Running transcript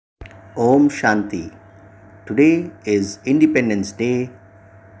Om Shanti. Today is Independence Day,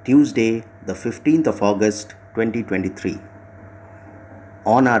 Tuesday, the 15th of August 2023.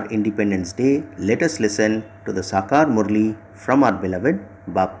 On our Independence Day, let us listen to the Sakar Murli from our beloved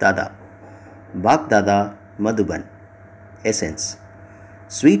Bap Dada. Bap Dada Madhuban. Essence.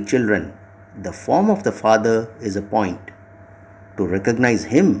 Sweet children, the form of the Father is a point. To recognize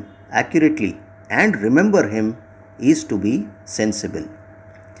Him accurately and remember Him is to be sensible.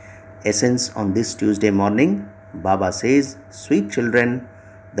 Essence on this Tuesday morning, Baba says, sweet children,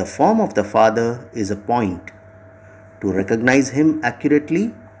 the form of the Father is a point. To recognize Him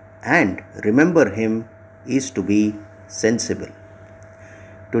accurately and remember Him is to be sensible.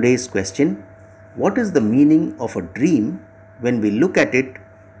 Today's question, what is the meaning of a dream when we look at it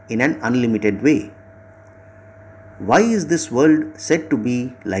in an unlimited way? Why is this world said to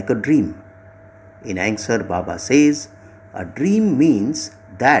be like a dream? In answer, Baba says, a dream means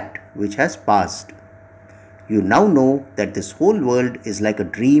that which has passed. You now know that this whole world is like a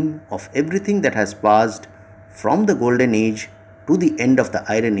dream of everything that has passed from the golden age to the end of the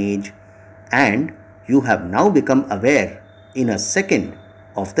iron age, and you have now become aware in a second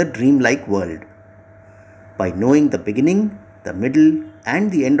of the dreamlike world. By knowing the beginning, the middle,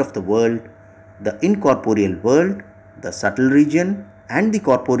 and the end of the world, the incorporeal world, the subtle region, and the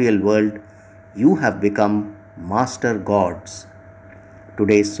corporeal world, you have become master gods.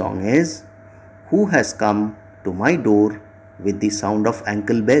 Today's song is, Who Has Come to My Door with the Sound of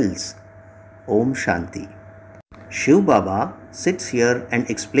Ankle Bells? Om Shanti. Shiv Baba sits here and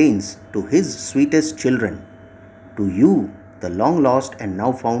explains to his sweetest children, to you, the long lost and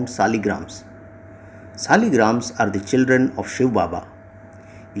now found Saligrams. Saligrams are the children of Shiv Baba.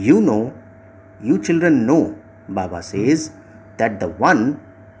 You children know, Baba says, that the one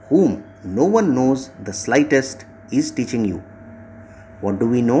whom no one knows the slightest is teaching you. What do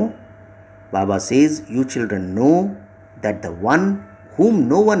we know? Baba says, you children know that the one whom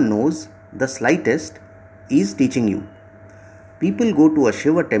no one knows the slightest is teaching you. People go to a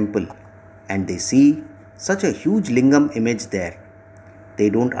Shiva temple and they see such a huge lingam image there. They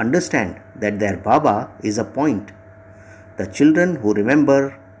don't understand that their Baba is a point. The children who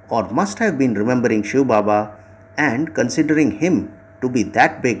remember or must have been remembering Shiv Baba and considering him to be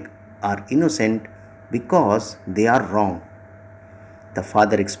that big are innocent because they are wrong. The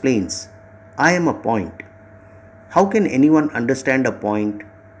father explains, I am a point. How can anyone understand a point?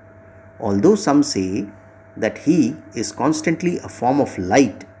 Although some say that he is constantly a form of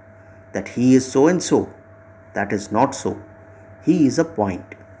light, that he is so and so, that is not so. He is a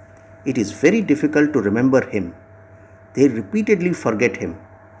point. It is very difficult to remember him. They repeatedly forget him.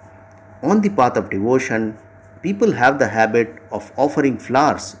 On the path of devotion, people have the habit of offering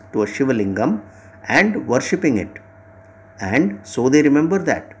flowers to a Shivalingam and worshipping it. And so they remember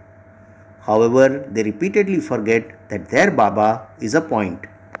that. However, they repeatedly forget that their Baba is a point.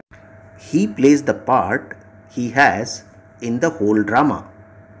 He plays the part he has in the whole drama.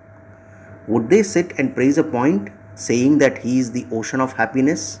 Would they sit and praise a point, saying that he is the ocean of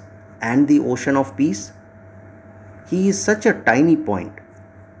happiness and the ocean of peace? He is such a tiny point.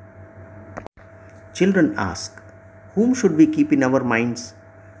 Children ask, whom should we keep in our minds?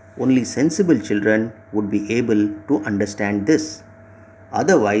 Only sensible children would be able to understand this.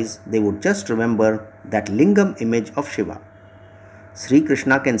 Otherwise, they would just remember that lingam image of Shiva. Sri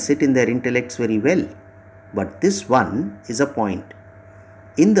Krishna can sit in their intellects very well, but this one is a point.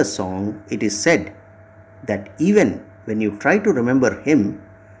 In the song, it is said that even when you try to remember him,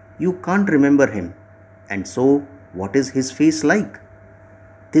 you can't remember him. And so, what is his face like?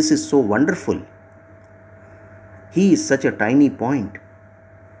 This is so wonderful. He is such a tiny point.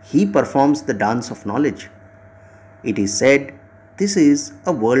 He performs the dance of knowledge. It is said, this is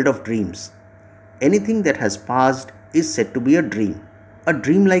a world of dreams. Anything that has passed is said to be a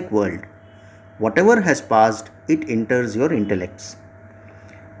dreamlike world. Whatever has passed, it enters your intellects.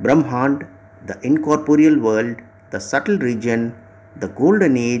 Brahmand, the incorporeal world, the subtle region, the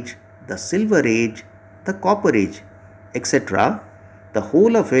golden age, the silver age, the copper age, etc., the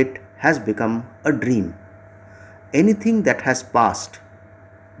whole of it has become a dream. Anything that has passed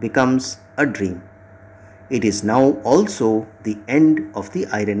becomes a dream. It is now also the end of the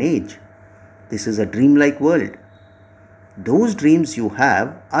iron age. This is a dreamlike world. Those dreams you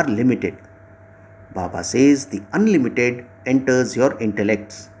have are limited. Baba says the unlimited enters your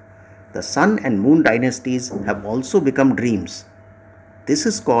intellects. The sun and moon dynasties have also become dreams. This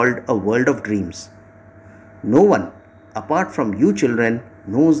is called a world of dreams. No one, apart from you children,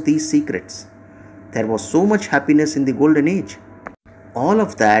 knows these secrets. There was so much happiness in the golden age. All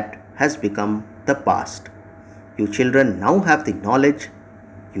of that has become the past. You children now have the knowledge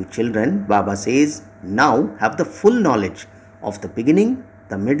You children, Baba says, now have the full knowledge of the beginning,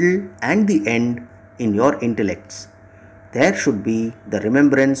 the middle and the end in your intellects. There should be the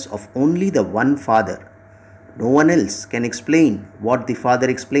remembrance of only the one Father. No one else can explain what the Father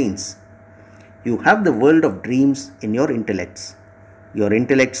explains. You have the world of dreams in your intellects. Your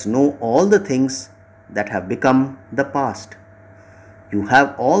intellects know all the things that have become the past. You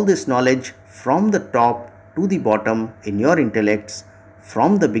have all this knowledge from the top to the bottom in your intellects,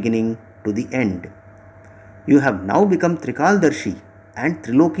 from the beginning to the end. You have now become Trikaldarshi and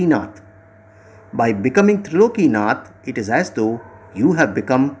Trilokinath. By becoming Trilokinath, it is as though you have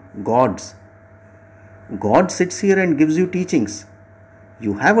become gods. God sits here and gives you teachings.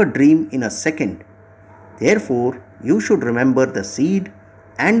 You have a dream in a second. Therefore, you should remember the seed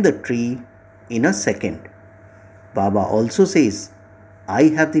and the tree in a second. Baba also says, I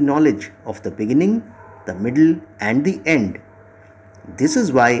have the knowledge of the beginning, the middle and the end. This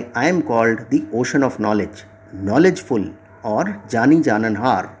is why I am called the ocean of knowledge, knowledgeful or Jani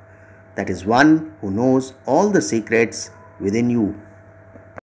Jananhar, that is one who knows all the secrets within you.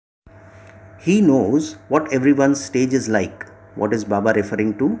 He knows what everyone's stage is like. What is Baba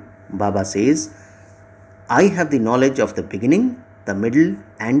referring to? Baba says, I have the knowledge of the beginning, the middle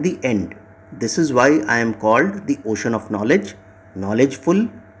and the end. This is why I am called the ocean of knowledge, knowledgeful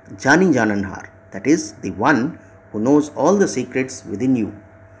Jani Jananhar, that is the one who knows all the secrets within you.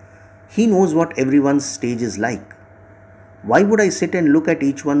 He knows what everyone's stage is like. Why would I sit and look at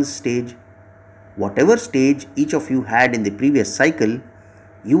each one's stage? Whatever stage each of you had in the previous cycle,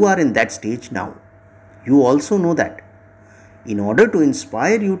 you are in that stage now. You also know that. In order to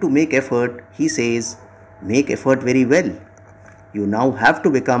inspire you to make effort, he says, make effort very well. You now have to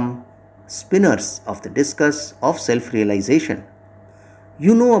become spinners of the discus of self-realization.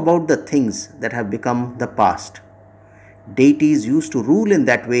 You know about the things that have become the past. Deities used to rule in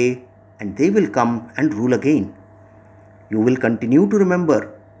that way and they will come and rule again. You will continue to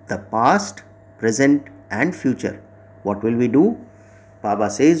remember the past, present and future. What will we do?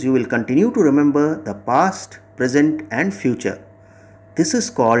 Baba says you will continue to remember the past, present and future. This is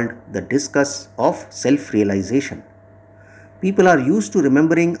called the discus of self-realization. People are used to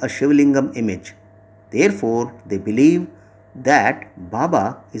remembering a Shivlingam image. Therefore, they believe that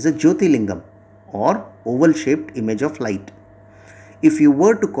Baba is a Jyotilingam or oval-shaped image of light. If you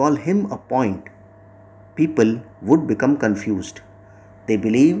were to call him a point, people would become confused. They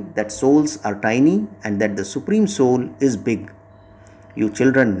believe that souls are tiny and that the Supreme Soul is big. You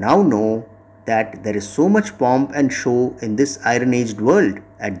children now know that there is so much pomp and show in this iron-aged world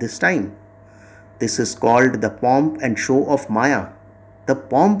at this time. This is called the pomp and show of Maya, the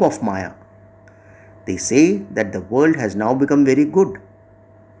pomp of Maya. They say that the world has now become very good.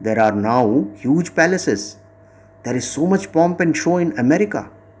 There are now huge palaces. There is so much pomp and show in America.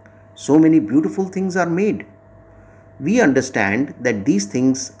 So many beautiful things are made. We understand that these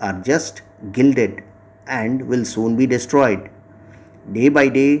things are just gilded and will soon be destroyed. Day by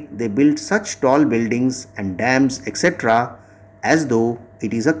day, they build such tall buildings and dams, etc., as though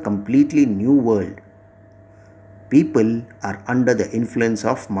it is a completely new world. People are under the influence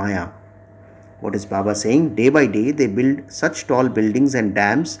of Maya. What is Baba saying? Day by day, they build such tall buildings and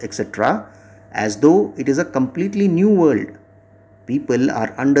dams, etc., as though it is a completely new world. People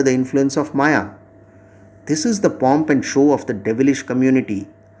are under the influence of Maya. This is the pomp and show of the devilish community.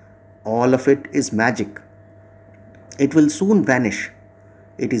 All of it is magic. It will soon vanish.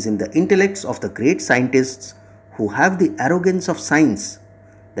 It is in the intellects of the great scientists who have the arrogance of science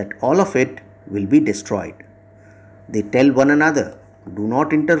that all of it will be destroyed. They tell one another, do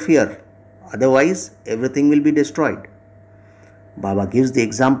not interfere, otherwise everything will be destroyed. Baba gives the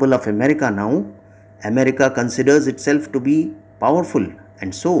example of America now. America considers itself to be powerful,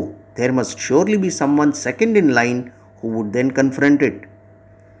 and so there must surely be someone second in line who would then confront it.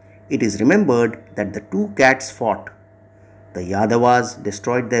 It is remembered that the two cats fought. The Yadavas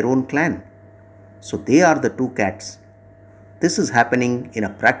destroyed their own clan. So they are the two cats. This is happening in a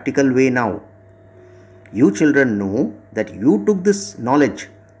practical way now. You children know that you took this knowledge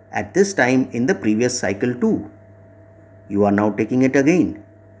at this time in the previous cycle too. You are now taking it again.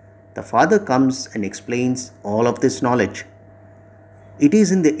 The Father comes and explains all of this knowledge. It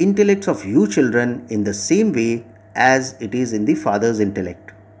is in the intellects of you children in the same way as it is in the Father's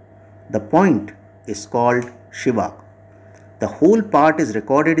intellect. The point is called Shiva. The whole part is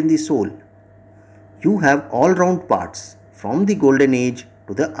recorded in the soul. You have all-round parts from the golden age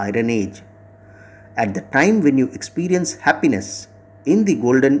to the iron age. At the time when you experience happiness in the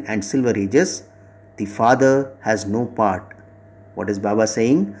golden and silver ages, the Father has no part. What is Baba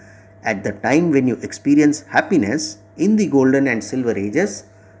saying? At the time when you experience happiness in the golden and silver ages,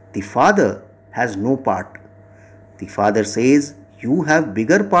 The father has no part. The father says, "You have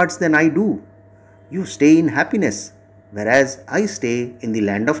bigger parts than I do. You stay in happiness, whereas I stay in the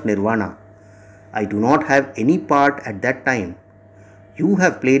land of nirvana. I do not have any part at that time. You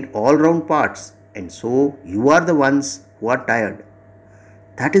have played all round parts, and so you are the ones who are tired.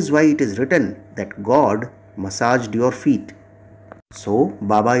 That is why it is written that God massaged your feet." So,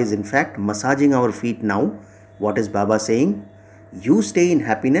 Baba is in fact massaging our feet now. What is Baba saying? You stay in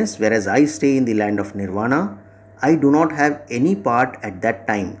happiness, whereas I stay in the land of nirvana. I do not have any part at that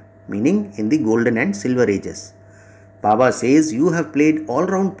time, meaning in the golden and silver ages. Baba says you have played all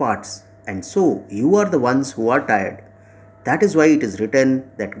round parts, and so you are the ones who are tired. That is why it is written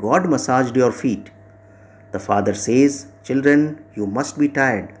that God massaged your feet. The father says, "Children, you must be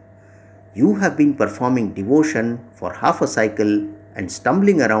tired. You have been performing devotion for half a cycle and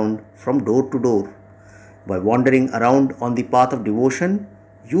stumbling around from door to door. By wandering around on the path of devotion,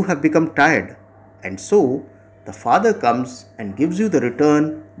 you have become tired, and so the Father comes and gives you the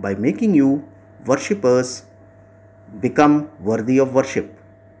return by making you worshippers become worthy of worship."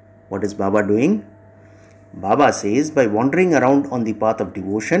 What is Baba doing? Baba says by wandering around on the path of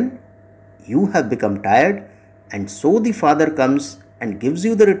devotion, you have become tired, and so the Father comes and gives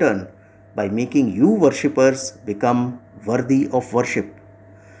you the return by making you worshippers become worthy of worship.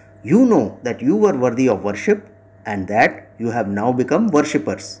 You know that you were worthy of worship and that you have now become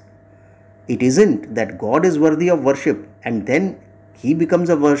worshippers. It isn't that God is worthy of worship and then he becomes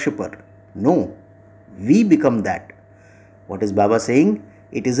a worshipper. No, we become that. What is Baba saying?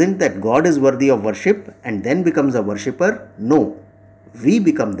 It isn't that God is worthy of worship and then becomes a worshipper. No, we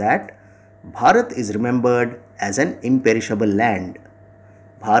become that. Bharat is remembered as an imperishable land.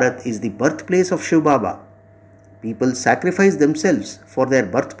 Bharat is the birthplace of Shiv Baba. People sacrifice themselves for their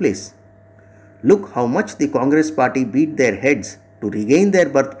birthplace. Look how much the Congress party beat their heads to regain their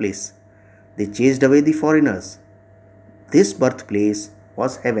birthplace. They chased away the foreigners. This birthplace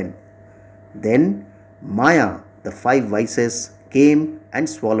was heaven. Then Maya, the five vices, came and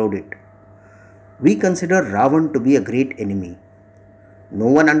swallowed it. We consider Ravan to be a great enemy. No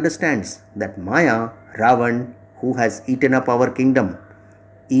one understands that Maya, Ravan, who has eaten up our kingdom,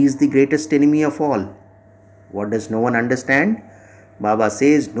 is the greatest enemy of all. What does no one understand? Baba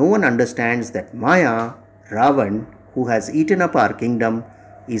says no one understands that Maya, Ravan, who has eaten up our kingdom,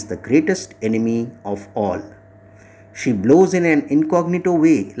 is the greatest enemy of all. She blows in an incognito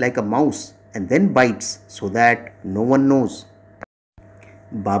way like a mouse and then bites so that no one knows.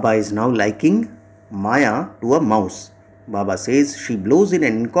 Baba is now liking Maya to a mouse. Baba says she blows in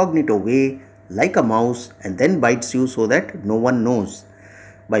an incognito way like a mouse and then bites you so that no one knows.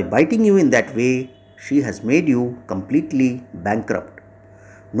 By biting you in that way, she has made you completely bankrupt.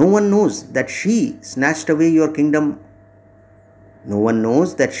 No one knows that she snatched away your kingdom. No one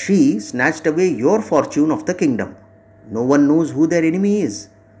knows that she snatched away your fortune of the kingdom. No one knows who their enemy is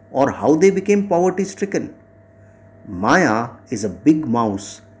or how they became poverty-stricken. Maya is a big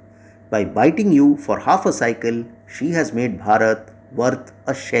mouse. By biting you for half a cycle, she has made Bharat worth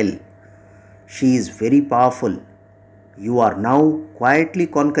a shell. She is very powerful. You are now quietly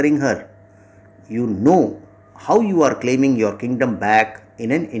conquering her. You know how you are claiming your kingdom back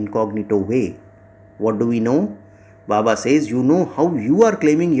in an incognito way. What do we know? Baba says you know how you are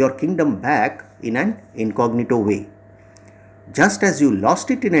claiming your kingdom back in an incognito way. Just as you lost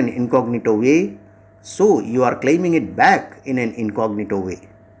it in an incognito way, so you are claiming it back in an incognito way.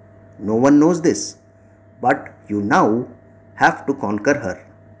 No one knows this, but you now have to conquer her.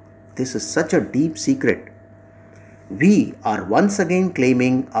 This is such a deep secret. We are once again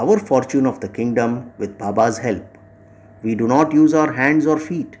claiming our fortune of the kingdom with Baba's help. We do not use our hands or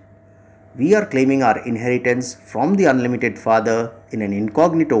feet. We are claiming our inheritance from the unlimited Father in an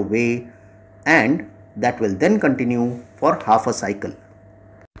incognito way, and that will then continue for half a cycle.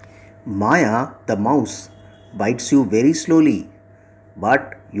 Maya, the mouse, bites you very slowly,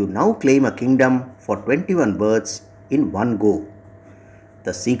 but you now claim a kingdom for 21 births in one go.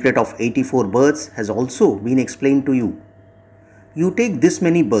 The secret of 84 births has also been explained to you. You take this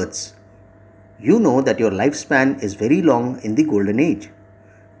many births. You know that your lifespan is very long in the golden age.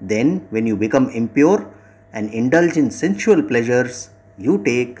 Then, when you become impure and indulge in sensual pleasures, you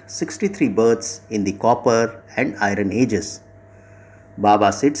take 63 births in the copper and iron ages.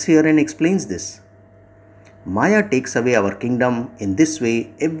 Baba sits here and explains this. Maya takes away our kingdom in this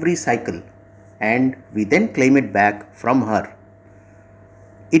way every cycle, and we then claim it back from her.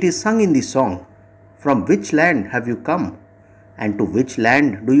 It is sung in the song, "From which land have you come, and to which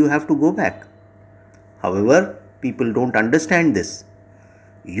land do you have to go back?" However, people don't understand this.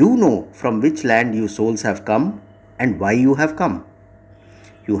 You know from which land you souls have come and why you have come.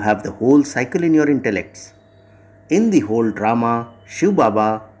 You have the whole cycle in your intellects. In the whole drama, Shiv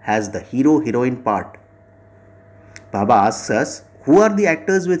Baba has the hero-heroine part. Baba asks us, who are the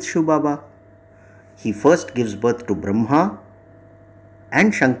actors with Shiv Baba? He first gives birth to Brahma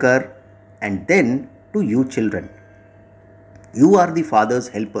and Shankar and then to you children. You are the father's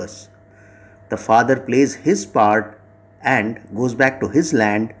helpers. The father plays his part and goes back to his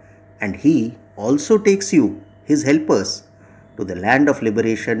land, and he also takes you, his helpers, to the land of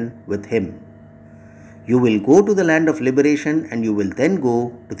liberation with him. You will go to the land of liberation and you will then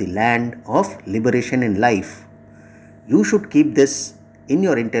go to the land of liberation in life. You should keep this in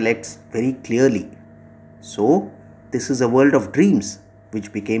your intellects very clearly. So, this is a world of dreams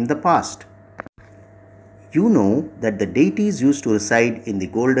which became the past. You know that the deities used to reside in the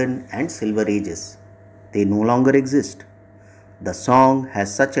golden and silver ages. They no longer exist. The song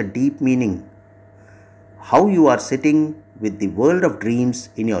has such a deep meaning. How you are sitting with the world of dreams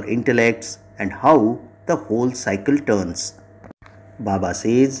in your intellects and how the whole cycle turns. Baba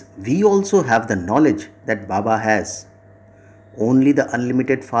says, we also have the knowledge that Baba has. Only the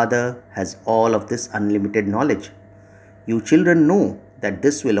unlimited Father has all of this unlimited knowledge. You children know that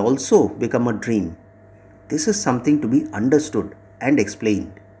this will also become a dream. This is something to be understood and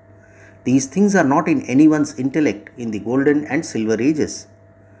explained. These things are not in anyone's intellect in the golden and silver ages.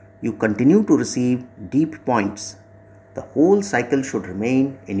 You continue to receive deep points. The whole cycle should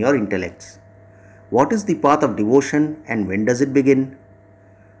remain in your intellects. What is the path of devotion and when does it begin?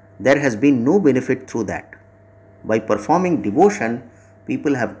 There has been no benefit through that. By performing devotion,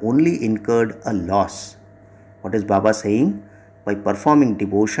 people have only incurred a loss. What is Baba saying? By performing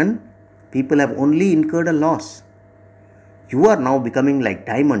devotion, people have only incurred a loss. You are now becoming like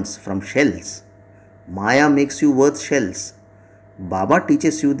diamonds from shells. Maya makes you worth shells. Baba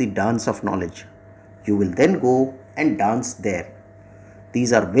teaches you the dance of knowledge. You will then go and dance there.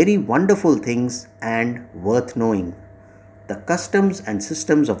 These are very wonderful things and worth knowing. The customs and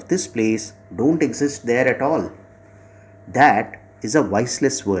systems of this place don't exist there at all. That is a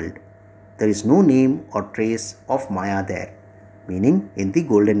voiceless world. There is no name or trace of Maya there, meaning in the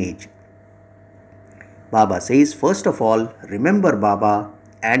golden age. Baba says, first of all, remember Baba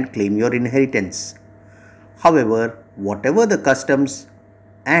and claim your inheritance. However, whatever the customs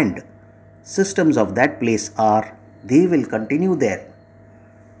and systems of that place are, they will continue there.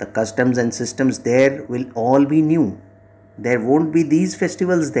 The customs and systems there will all be new. There won't be these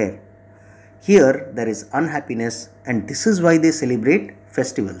festivals there. Here there is unhappiness, and this is why they celebrate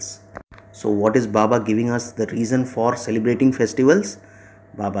festivals. So what is Baba giving us the reason for celebrating festivals?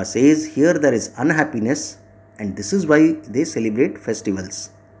 Baba says here there is unhappiness, and this is why they celebrate festivals.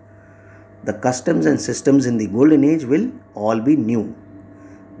 The customs and systems in the golden age will all be new.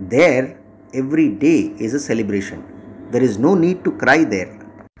 There every day is a celebration. There is no need to cry there.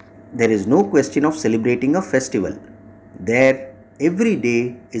 There is no question of celebrating a festival. There every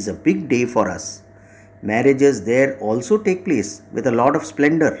day is a big day for us. Marriages there also take place with a lot of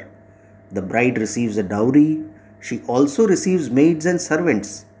splendor. The bride receives a dowry. She also receives maids and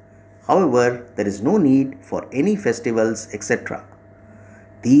servants. However, there is no need for any festivals, etc.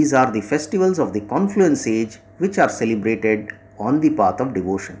 These are the festivals of the confluence age which are celebrated on the path of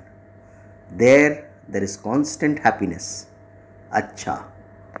devotion. There is constant happiness. Acha.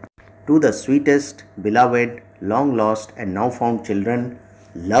 To the sweetest, beloved, long lost and now found children,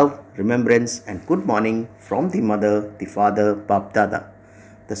 love, remembrance and good morning from the mother, the father, Bap Dada.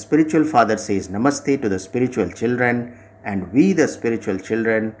 The spiritual father says namaste to the spiritual children, and we the spiritual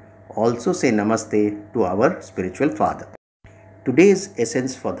children also say namaste to our spiritual father. Today's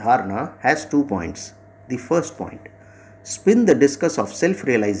essence for dharana has 2 points. The first point, spin the discus of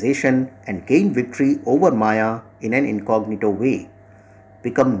self-realization and gain victory over Maya in an incognito way.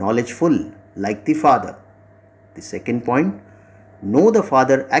 Become knowledgeful like the Father. The second point, know the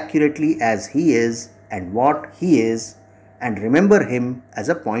Father accurately as He is and what He is, and remember Him as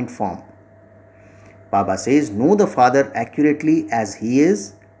a point form. Baba says, know the Father accurately as He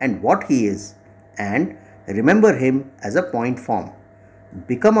is and what He is, and remember Him as a point form.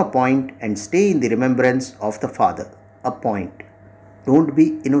 Become a point and stay in the remembrance of the Father, a point. Don't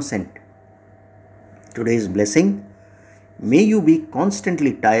be innocent. Today's blessing, may you be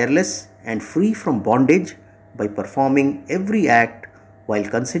constantly tireless and free from bondage by performing every act while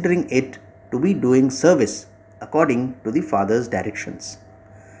considering it to be doing service according to the Father's directions.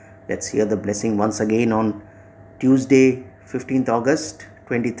 Let's hear the blessing once again on Tuesday, 15th August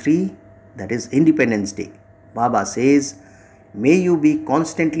 23, that is Independence Day. Baba says, may you be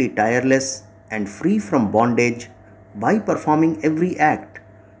constantly tireless and free from bondage by performing every act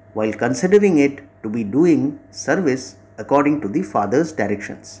while considering it to be doing service according to the father's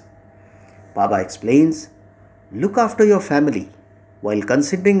directions. Baba explains, look after your family while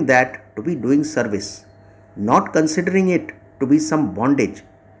considering that to be doing service, not considering it to be some bondage.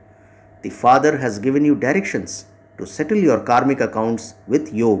 The Father has given you directions to settle your karmic accounts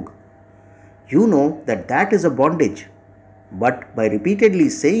with yoga. You know that that is a bondage, but by repeatedly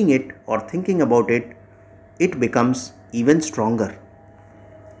saying it or thinking about it, it becomes even stronger.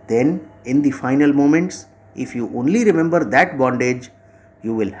 Then, in the final moments, if you only remember that bondage,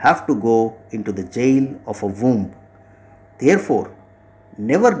 you will have to go into the jail of a womb. Therefore,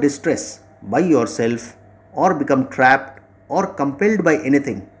 never distress by yourself or become trapped or compelled by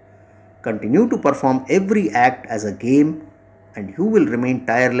anything. Continue to perform every act as a game and you will remain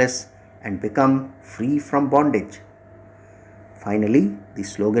tireless and become free from bondage. Finally, the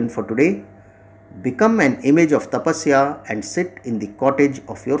slogan for today: become an image of tapasya and sit in the cottage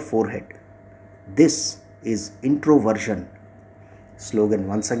of your forehead. This is introversion. Slogan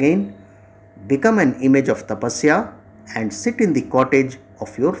once again: become an image of tapasya and sit in the cottage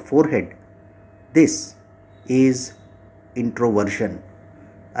of your forehead. This is introversion.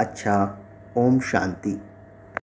 अच्छा, ओम शांति।